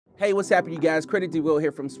Hey, what's happening, you guys? Credit to Will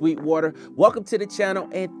here from Sweetwater. Welcome to the channel,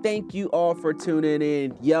 and thank you all for tuning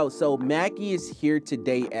in. Yo, so Mackie is here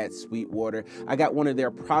today at Sweetwater. I got one of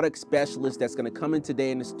their product specialists that's gonna come in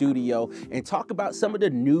today in the studio and talk about some of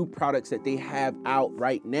the new products that they have out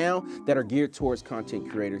right now that are geared towards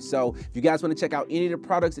content creators. So if you guys wanna check out any of the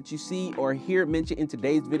products that you see or hear mentioned in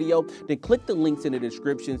today's video, then click the links in the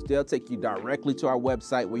descriptions. They'll take you directly to our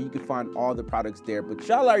website where you can find all the products there. But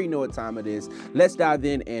y'all already know what time it is. Let's dive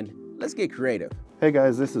in and let's get creative. Hey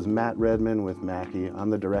guys, this is Matt Redmon with Mackie. I'm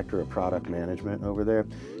the Director of Product Management over there,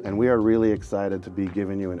 and we are really excited to be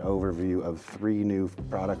giving you an overview of 3 new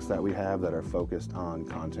products that we have that are focused on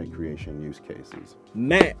content creation use cases.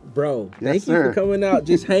 Matt, bro, thank you for coming out,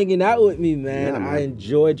 just hanging out with me, man. I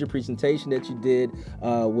enjoyed your presentation that you did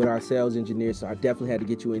with our sales engineer, so I definitely had to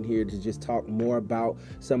get you in here to just talk more about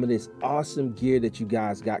some of this awesome gear that you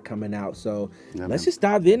guys got coming out. So let's just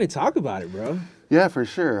dive in and talk about it, bro. Yeah, for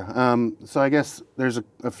sure. So I guess there's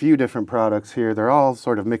a few different products here. They're all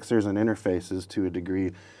sort of mixers and interfaces to a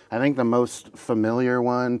degree. I think the most familiar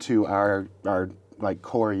one to our like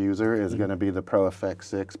core user is going to be the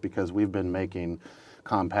ProFX6, because we've been making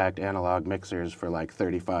compact analog mixers for like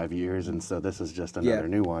 35 years, and so this is just another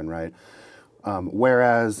new one, right?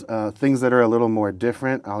 Whereas things that are a little more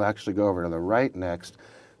different, I'll actually go over to the right next.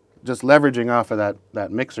 Just leveraging off of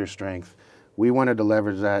that mixer strength, we wanted to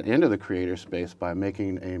leverage that into the creator space by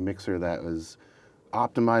making a mixer that was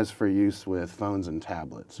optimized for use with phones and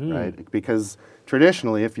tablets, right? Because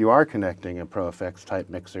traditionally, if you are connecting a ProFX type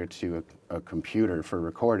mixer to a computer for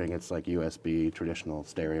recording, it's like USB, traditional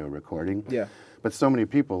stereo recording. Yeah. But so many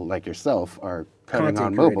people, like yourself, are cutting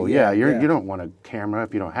on mobile. You don't want a camera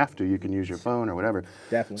if you don't have to. You can use your phone or whatever.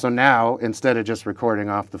 Definitely. So now, instead of just recording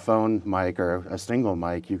off the phone mic or a single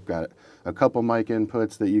mic, you've got a couple mic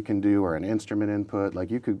inputs that you can do, or an instrument input. Like,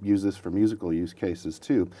 you could use this for musical use cases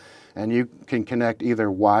too. And you can connect either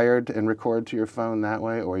wired and record to your phone that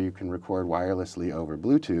way, or you can record wirelessly over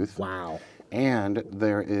Bluetooth. Wow. And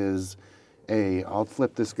there is I'll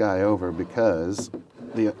flip this guy over, because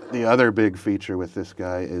the other big feature with this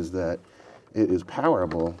guy is that it is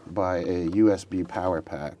powerable by a USB power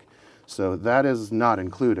pack. So that is not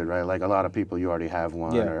included, right? Like, a lot of people, you already have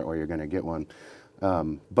one, or you're going to get one.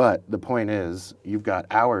 But the point is, you've got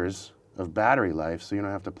hours of battery life, so you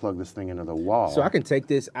don't have to plug this thing into the wall. So I can take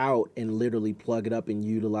this out and literally plug it up and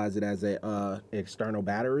utilize it as a external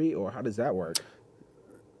battery, or how does that work?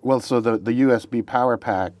 Well, so the USB power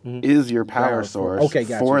pack is your power source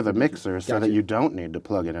for the mixer, so that you don't need to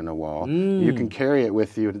plug it in a wall. You can carry it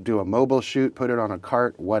with you, do a mobile shoot, put it on a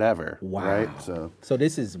cart, whatever. Wow. Right? So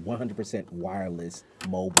this is 100% wireless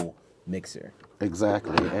mobile mixer.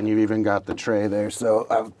 Exactly. And you've even got the tray there, so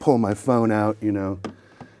I'll pull my phone out, you know,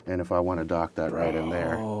 and if I want to dock that right in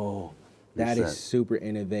there. Oh, that is super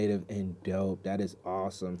innovative and dope. That is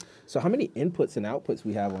awesome. So how many inputs and outputs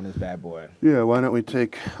we have on this bad boy? Yeah, why don't we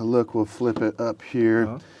take a look? We'll flip it up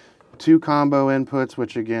here. 2 combo inputs,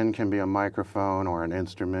 which again can be a microphone or an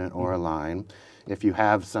instrument or a line. If you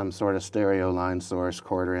have some sort of stereo line source,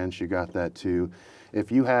 1/4 inch, you got that too. If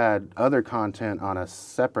you had other content on a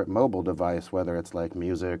separate mobile device, whether it's like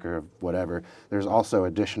music or whatever, there's also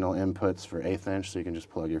additional inputs for 1/8 inch, so you can just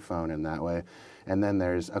plug your phone in that way. And then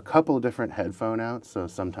there's a couple of different headphone outs, so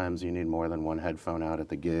sometimes you need more than one headphone out at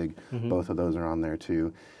the gig. Both of those are on there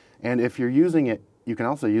too. And if you're using it, you can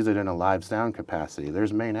also use it in a live sound capacity.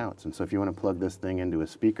 There's main outs, and so if you want to plug this thing into a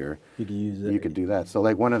speaker, you could do that. So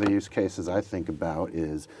like, one of the use cases I think about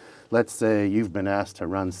is, let's say you've been asked to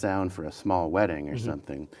run sound for a small wedding or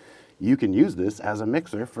something. You can use this as a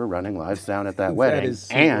mixer for running live sound at that wedding.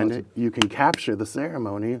 And you can capture the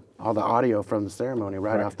ceremony, all the audio from the ceremony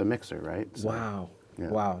right off the mixer, right? So, wow. Yeah.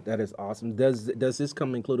 Wow, that is awesome. Does this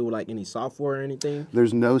come included with like any software or anything?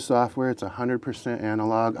 There's no software. It's 100%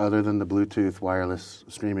 analog, other than the Bluetooth wireless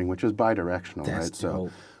streaming, which is bidirectional, right? Dope. So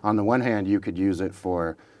on the one hand, you could use it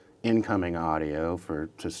for incoming audio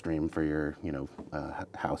to stream for your, you know,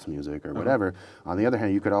 house music or whatever. On the other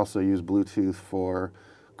hand, you could also use Bluetooth for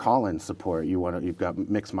call-in support. You've got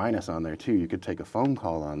mix minus on there too. You could take a phone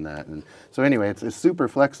call on that. And so anyway, it's super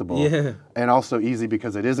flexible and also easy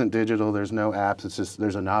because it isn't digital. There's no apps. It's just,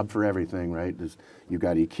 there's a knob for everything, right? You've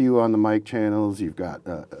got EQ on the mic channels. You've got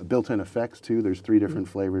built-in effects too. There's 3 different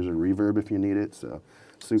flavors of reverb if you need it. So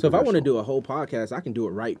super So if I want to do a whole podcast, I can do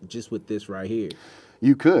it right just with this right here.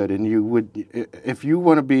 You could, and you would, if you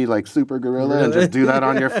want to be like super gorilla and just do that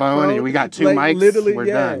on your phone, and we got 2 like, mics, literally, we're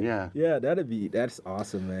done, Yeah, that's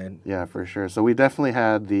awesome, man. Yeah, for sure. So we definitely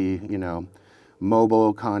had the, you know,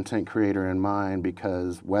 mobile content creator in mind,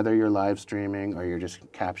 because whether you're live streaming or you're just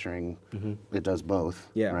capturing, it does both,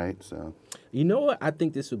 right? So, you know what? I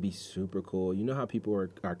think this would be super cool. You know how people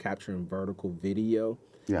are capturing vertical video?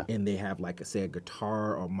 Yeah. And they have, like, say, a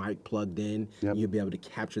guitar or mic plugged in. Yep. You'll be able to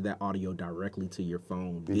capture that audio directly to your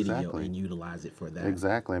phone video and utilize it for that.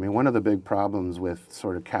 Exactly. I mean, one of the big problems with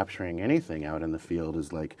sort of capturing anything out in the field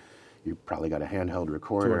is, like, you probably got a handheld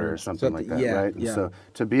recorder or something like that, right? And so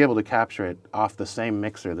to be able to capture it off the same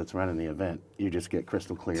mixer that's running the event, you just get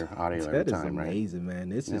crystal clear audio every time, right? That is amazing, man.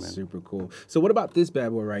 This is super cool. So what about this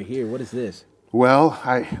bad boy right here? What is this? Well,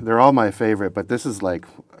 they're all my favorite, but this is like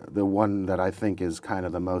the one that I think is kind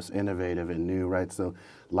of the most innovative and new, right? So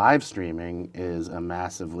live streaming is a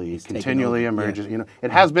massively, continually emerging, you know, it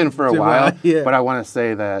has been for a while, but I want to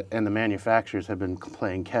say that, and the manufacturers have been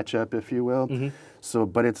playing catch up, if you will. So,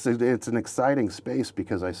 but it's an exciting space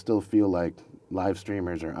because I still feel like live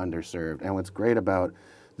streamers are underserved. And what's great about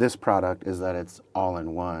this product is that it's all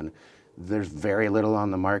in one. There's very little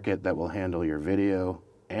on the market that will handle your video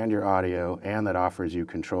and your audio, and that offers you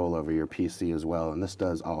control over your PC as well, and this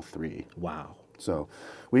does all three. Wow. So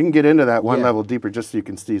we can get into that one level deeper just so you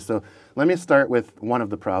can see. So let me start with one of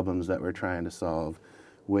the problems that we're trying to solve,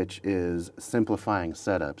 which is simplifying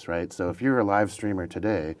setups, right? So if you're a live streamer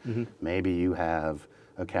today, maybe you have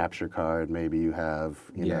a capture card, maybe you have,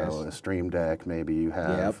 you know, a stream deck, maybe you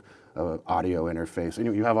have an audio interface,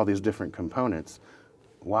 and you have all these different components.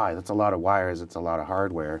 Why? That's a lot of wires, it's a lot of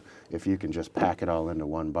hardware if you can just pack it all into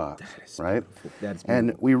one box, right?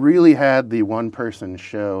 And we really had the one-person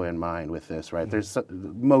show in mind with this, right? There's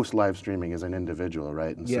most live streaming is an individual,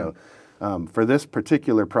 right? And so for this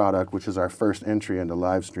particular product, which is our first entry into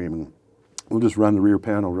live streaming, we'll just run the rear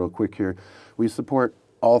panel real quick here. We support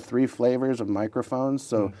all three flavors of microphones,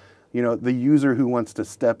 so you know, the user who wants to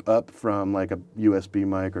step up from like a USB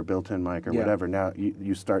mic or built-in mic or whatever, now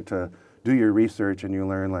you start to do your research and you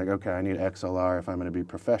learn, like, okay, I need XLR if I'm going to be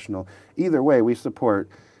professional. Either way, we support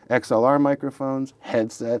XLR microphones,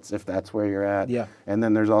 headsets if that's where you're at, and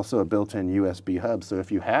then there's also a built-in USB hub. So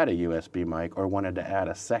if you had a USB mic or wanted to add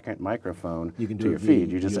a second microphone to your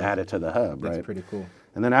feed, you just add it to the hub, right? That's pretty cool.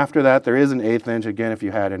 And then after that, there is an 1/8 inch. Again, if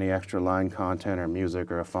you had any extra line content or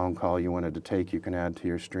music or a phone call you wanted to take, you can add to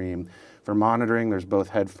your stream. For monitoring, there's both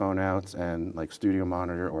headphone outs and like studio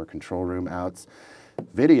monitor or control room outs.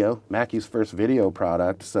 Video, Mackie's first video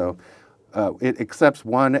product, so it accepts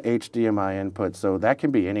one HDMI input, so that can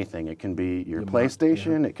be anything. It can be your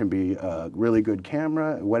PlayStation, it can be a really good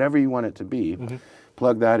camera, whatever you want it to be.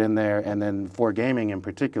 Plug that in there, and then for gaming in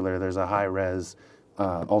particular, there's a high-res,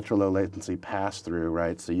 ultra-low latency pass-through,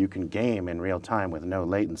 right? So you can game in real time with no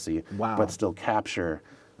latency, but still capture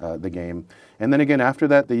the game. And then again, after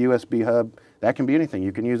that, the USB hub, that can be anything.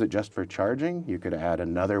 You can use it just for charging. You could add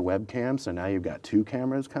another webcam, so now you've got 2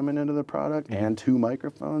 cameras coming into the product and 2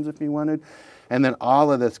 microphones if you wanted. And then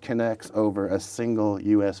all of this connects over a single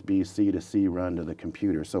USB-C to C run to the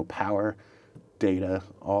computer. So power, data,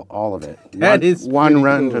 all of it. That is one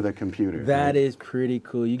run to the computer. That is pretty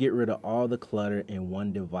cool. You get rid of all the clutter in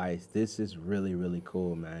one device. This is really, really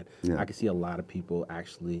cool, man. I can see a lot of people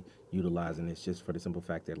actually utilizing this just for the simple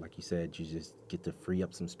fact that, like you said, you just get to free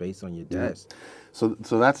up some space on your desk. So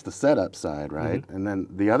that's the setup side, right? And then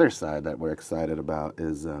the other side that we're excited about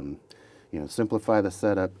is you know, simplify the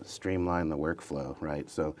setup, streamline the workflow, right?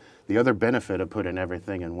 So the other benefit of putting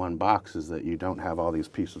everything in one box is that you don't have all these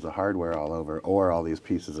pieces of hardware all over or all these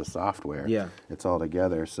pieces of software. It's all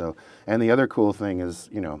together. So, and the other cool thing is,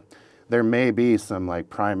 you know, there may be some like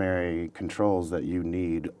primary controls that you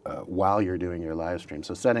need while you're doing your live stream.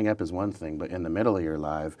 So setting up is one thing, but in the middle of your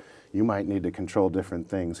live, you might need to control different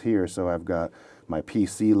things here. So I've got my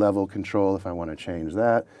PC level control if I want to change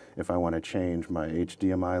that. If I want to change my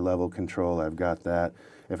HDMI level control, I've got that.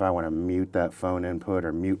 If I want to mute that phone input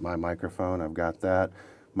or mute my microphone, I've got that.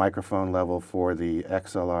 Microphone level for the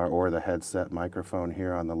XLR or the headset microphone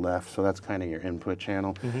here on the left. So that's kind of your input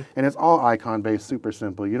channel. And it's all icon-based, super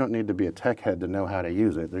simple. You don't need to be a tech head to know how to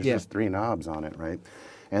use it. There's just 3 knobs on it, right?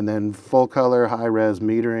 And then full color, high-res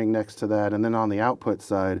metering next to that. And then on the output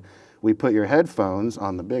side, we put your headphones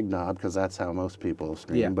on the big knob because that's how most people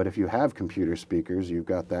stream. But if you have computer speakers, you've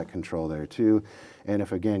got that control there too. And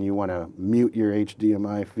if, again, you want to mute your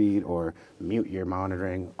HDMI feed or mute your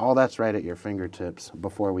monitoring, all that's right at your fingertips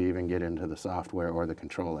before we even get into the software or the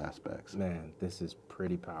control aspects. Man, this is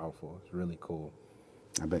pretty powerful. It's really cool.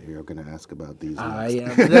 I bet you're going to ask about these. I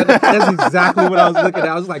am. That's exactly what I was looking at.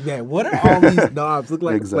 I was like, man, what are all these knobs? Look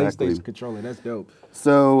like a PlayStation controller. That's dope.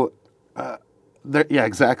 So Yeah,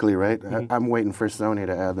 exactly, right? I'm waiting for Sony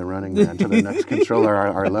to add the Running Man to the next controller,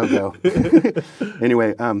 our logo.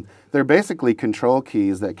 Anyway, they're basically control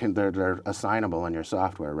keys that they're assignable in your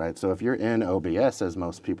software, right? So if you're in OBS, as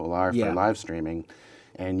most people are for live streaming,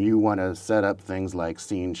 and you want to set up things like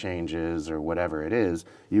scene changes or whatever it is,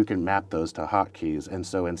 you can map those to hotkeys. And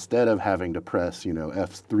so instead of having to press,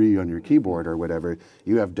 F3 on your keyboard or whatever,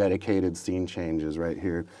 you have dedicated scene changes right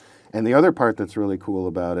here. And the other part that's really cool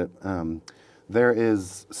about it, there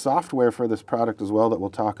is software for this product as well that we'll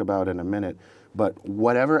talk about in a minute, but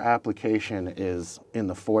whatever application is in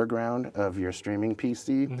the foreground of your streaming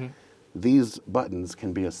PC, these buttons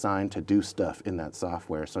can be assigned to do stuff in that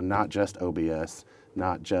software. So not just OBS,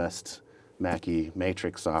 not just Mackie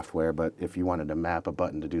Matrix software, but if you wanted to map a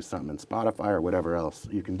button to do something in Spotify or whatever else,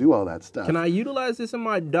 you can do all that stuff. Can I utilize this in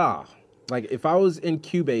my DAW? Like if I was in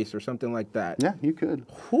Cubase or something like that. Yeah, you could.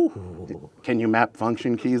 Whew. Can you map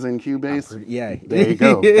function keys in Cubase? Yeah. There you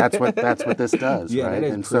go. That's what this does, yeah, right? That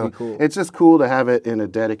is and pretty so cool. it's just cool to have it in a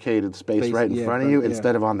dedicated space right in front of you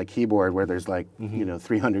instead of on the keyboard where there's like,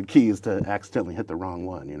 300 keys to accidentally hit the wrong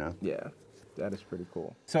one, Yeah. That is pretty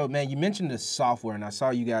cool. So, man, you mentioned the software, and I saw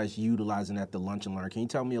you guys utilizing it at the Lunch and Learn. Can you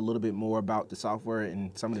tell me a little bit more about the software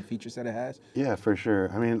and some of the features that it has? Yeah, for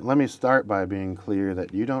sure. I mean, let me start by being clear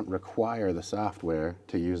that you don't require the software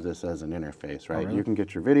to use this as an interface, right? Oh, really? You can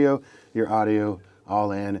get your video, your audio,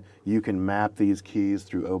 all in. You can map these keys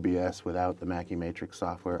through OBS without the Mackie Matrix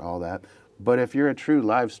software, all that. But if you're a true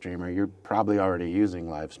live streamer, you're probably already using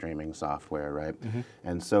live streaming software, right?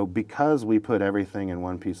 And so because we put everything in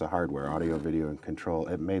one piece of hardware, audio, video, and control,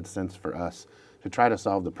 it made sense for us to try to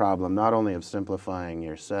solve the problem not only of simplifying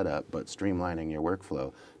your setup, but streamlining your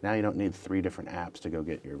workflow. Now you don't need 3 different apps to go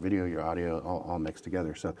get your video, your audio, all mixed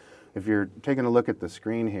together. So if you're taking a look at the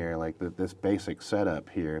screen here, like this basic setup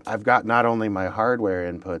here, I've got not only my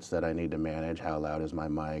hardware inputs that I need to manage, how loud is my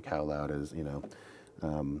mic, how loud is,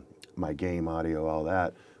 my game audio, all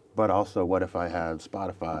that, but also what if I have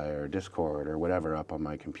Spotify or Discord or whatever up on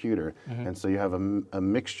my computer. And so you have a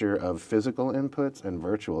mixture of physical inputs and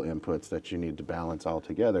virtual inputs that you need to balance all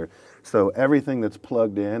together. So everything that's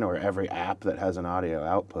plugged in or every app that has an audio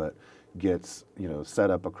output gets set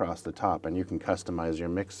up across the top, and you can customize your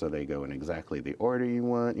mix so they go in exactly the order you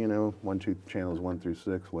want, 1, 2 channels 1 through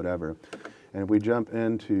 6, whatever. And if we jump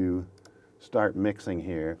into start mixing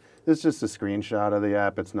here, this is just a screenshot of the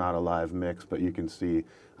app. It's not a live mix, but you can see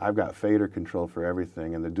I've got fader control for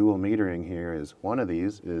everything, and the dual metering here is one of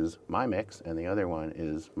these is my mix and the other one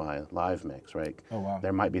is my live mix, right? Oh, wow.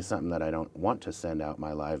 There might be something that I don't want to send out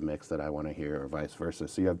my live mix that I want to hear or vice versa.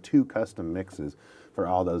 So you have 2 custom mixes for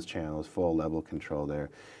all those channels, full level control there.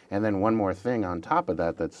 And then one more thing on top of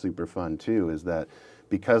that that's super fun too is that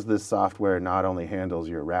because this software not only handles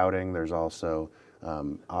your routing, there's also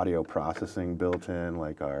audio processing built in,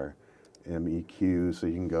 like our MEQ, so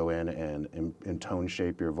you can go in and tone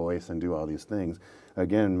shape your voice and do all these things.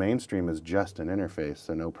 Again, MainStream is just an interface,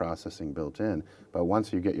 so no processing built in. But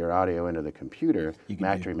once you get your audio into the computer,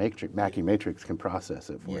 Mackie Matrix can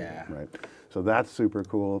process it for you, right? So that's super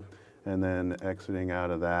cool. And then exiting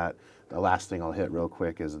out of that, the last thing I'll hit real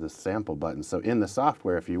quick is the sample button. So in the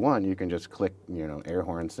software, if you want, you can just click, air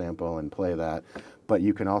horn sample and play that. But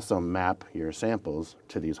you can also map your samples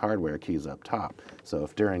to these hardware keys up top. So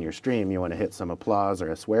if during your stream you want to hit some applause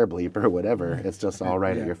or a swear bleep or whatever, it's just all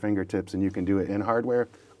right at your fingertips, and you can do it in hardware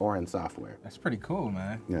or in software. That's pretty cool,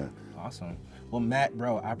 man. Yeah. Awesome. Well, Matt,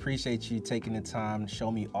 bro, I appreciate you taking the time to show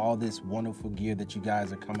me all this wonderful gear that you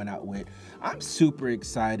guys are coming out with. I'm super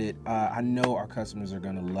excited. I know our customers are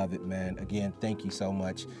going to love it, man. Again, thank you so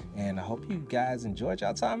much. And I hope you guys enjoyed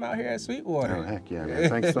y'all time out here at Sweetwater. Oh, heck yeah, man.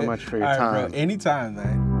 Thanks so much for your all right, time. Bro, anytime,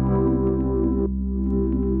 man.